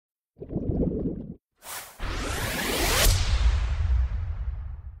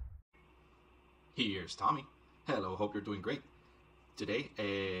Here's Tommy. Hello, hope you're doing great. Today,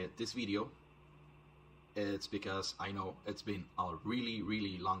 this video, it's because I know it's been a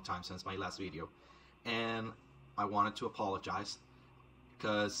really long time since my last video, and I wanted to apologize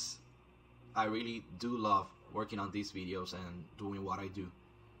because I really do love working on these videos and doing what I do.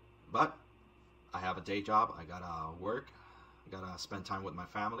 But I have a day job, I gotta work, I gotta spend time with my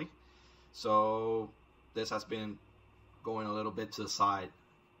family. So this has been going a little bit to the side,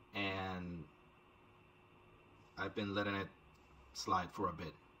 and I've been letting it slide for a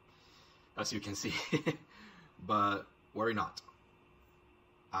bit, as you can see. But worry not,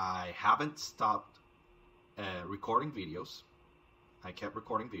 I haven't stopped recording videos. I kept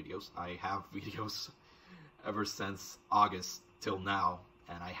recording videos. I have videos ever since August till now,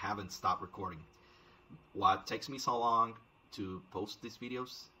 and I haven't stopped recording. What takes me so long to post these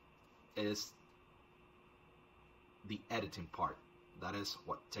videos is the editing part. That is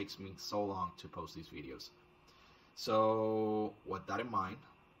what takes me so long to post these videos. So with that in mind,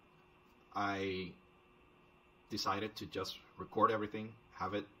 I decided to just record everything,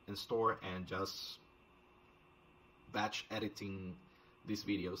 have it in store, and just batch editing these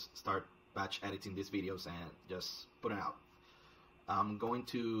videos, start batch editing these videos and just put it out. I'm going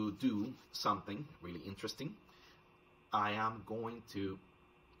to do something really interesting. I am going to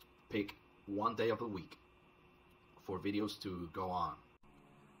pick one day of the week for videos to go on.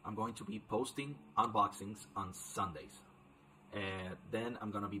 I'm going to be posting unboxings on Sundays. Then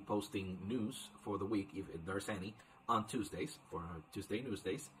I'm going to be posting news for the week, if there's any, on Tuesdays, for Tuesday News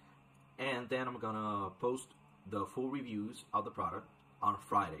Days. And then I'm going to post the full reviews of the product on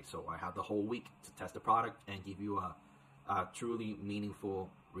Friday. So I have the whole week to test the product and give you a truly meaningful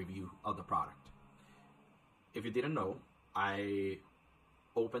review of the product. If you didn't know, I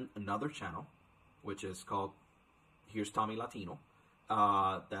opened another channel, which is called Here's Tommy Latino.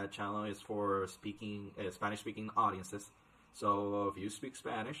 That channel is for Spanish-speaking audiences. So if you speak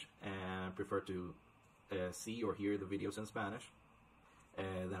Spanish and prefer to see or hear the videos in Spanish,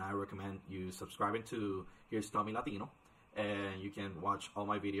 then I recommend you subscribing to Here's Tommy Latino, and you can watch all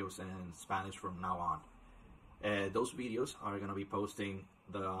my videos in Spanish from now on. Those videos are going to be posting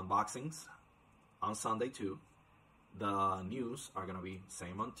the unboxings on Sunday too. The news are going to be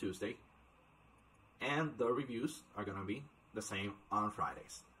same on Tuesday, and the reviews are going to be the same on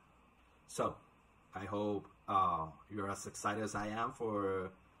Fridays. So I hope you're as excited as I am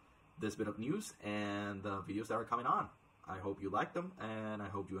for this bit of news and the videos that are coming on. I hope you like them, and I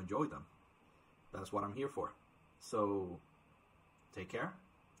hope you enjoy them. That's what I'm here for. So take care.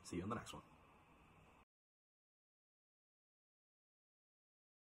 See you in the next one.